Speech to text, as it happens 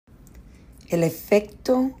El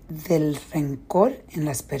efecto del rencor en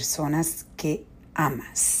las personas que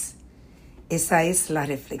amas. Esa es la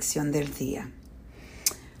reflexión del día.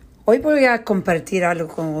 Hoy voy a compartir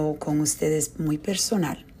algo con ustedes muy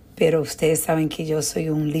personal, pero ustedes saben que yo soy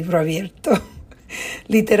un libro abierto,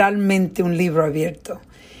 literalmente un libro abierto.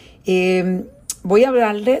 Voy a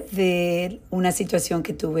hablarle de una situación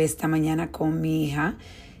que tuve esta mañana con mi hija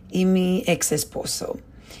y mi ex esposo.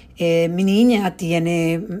 Mi niña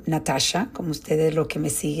tiene Natasha, como ustedes los que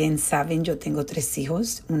me siguen saben, yo tengo 3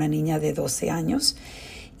 hijos, una niña de 12 años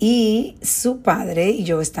y su padre y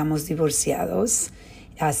yo estamos divorciados,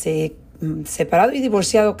 separado y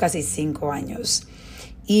divorciado casi 5 años.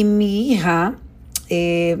 Y mi hija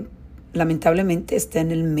lamentablemente está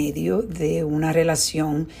en el medio de una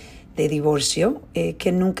relación de divorcio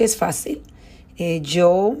que nunca es fácil.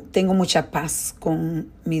 Yo tengo mucha paz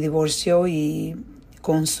con mi divorcio y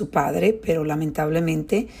con su padre, pero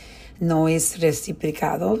lamentablemente no es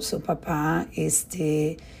reciprocado. Su papá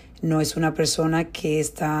no es una persona que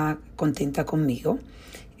está contenta conmigo.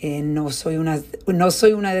 No soy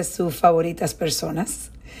una de sus favoritas personas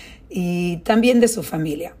y también de su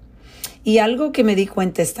familia. Y algo que me di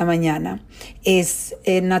cuenta esta mañana es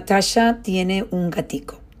Natasha tiene un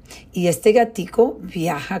gatico y este gatico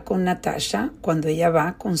viaja con Natasha cuando ella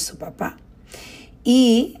va con su papá.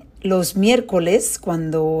 Y los miércoles,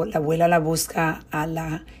 cuando la abuela la busca a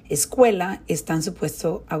la escuela, están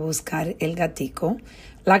supuestos a buscar el gatico,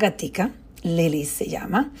 la gatica, Lily se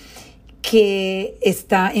llama, que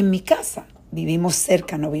está en mi casa. Vivimos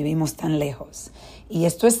cerca, no vivimos tan lejos. Y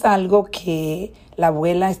esto es algo que la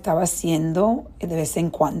abuela estaba haciendo de vez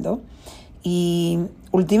en cuando. Y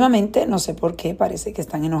últimamente, no sé por qué, parece que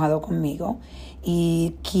están enojados conmigo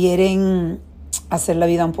y quieren hacer la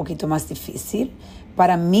vida un poquito más difícil.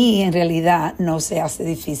 Para mí, en realidad, no se hace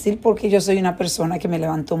difícil porque yo soy una persona que me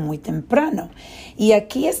levanto muy temprano. Y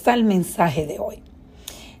aquí está el mensaje de hoy.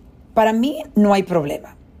 Para mí no hay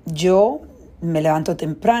problema. Yo me levanto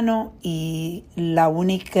temprano y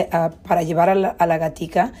para llevar a la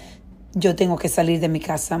gatica, yo tengo que salir de mi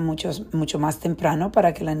casa mucho más temprano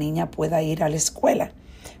para que la niña pueda ir a la escuela.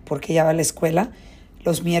 Porque ella va a la escuela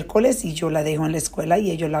los miércoles y yo la dejo en la escuela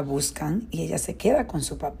y ellos la buscan y ella se queda con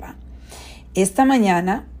su papá. Esta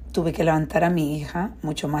mañana tuve que levantar a mi hija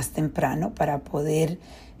mucho más temprano para poder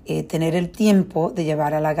tener el tiempo de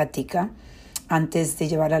llevar a la gatica antes de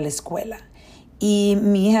llevarla a la escuela. Y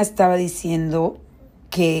mi hija estaba diciendo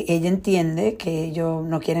que ella entiende que ellos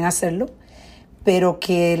no quieren hacerlo, pero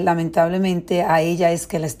que lamentablemente a ella es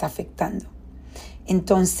que la está afectando.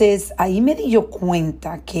 Entonces ahí me di yo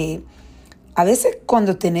cuenta que a veces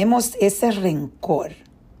cuando tenemos ese rencor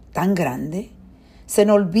tan grande, se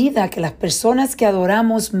nos olvida que las personas que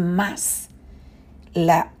adoramos más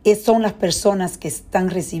son las personas que están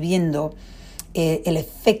recibiendo el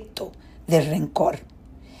efecto del rencor.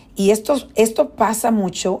 Y esto pasa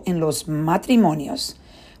mucho en los matrimonios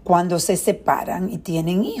cuando se separan y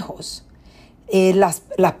tienen hijos. Las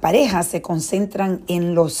parejas se concentran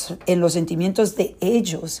en los sentimientos de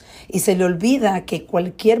ellos y se le olvida que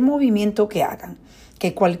cualquier movimiento que hagan,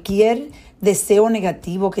 que cualquier deseo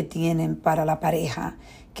negativo que tienen para la pareja,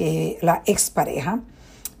 que la expareja,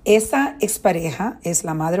 esa expareja es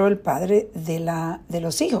la madre o el padre de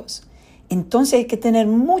los hijos. Entonces hay que tener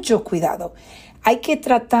mucho cuidado. Hay que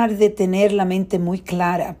tratar de tener la mente muy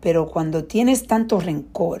clara, pero cuando tienes tanto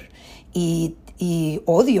rencor y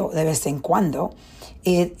odio de vez en cuando,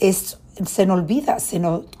 se nos olvida,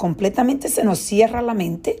 completamente se nos cierra la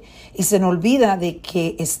mente y se nos olvida de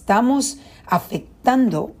que estamos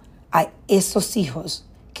afectando a esos hijos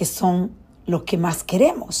que son los que más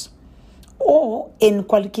queremos. O en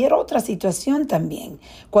cualquier otra situación también.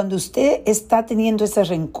 Cuando usted está teniendo ese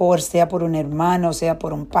rencor, sea por un hermano, sea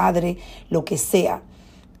por un padre, lo que sea,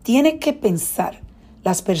 tiene que pensar,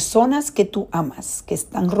 las personas que tú amas, que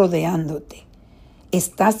están rodeándote,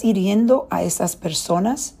 ¿estás hiriendo a esas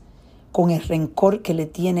personas con el rencor que le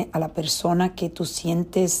tiene a la persona que tú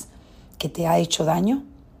sientes que te ha hecho daño?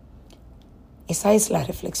 Esa es la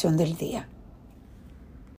reflexión del día.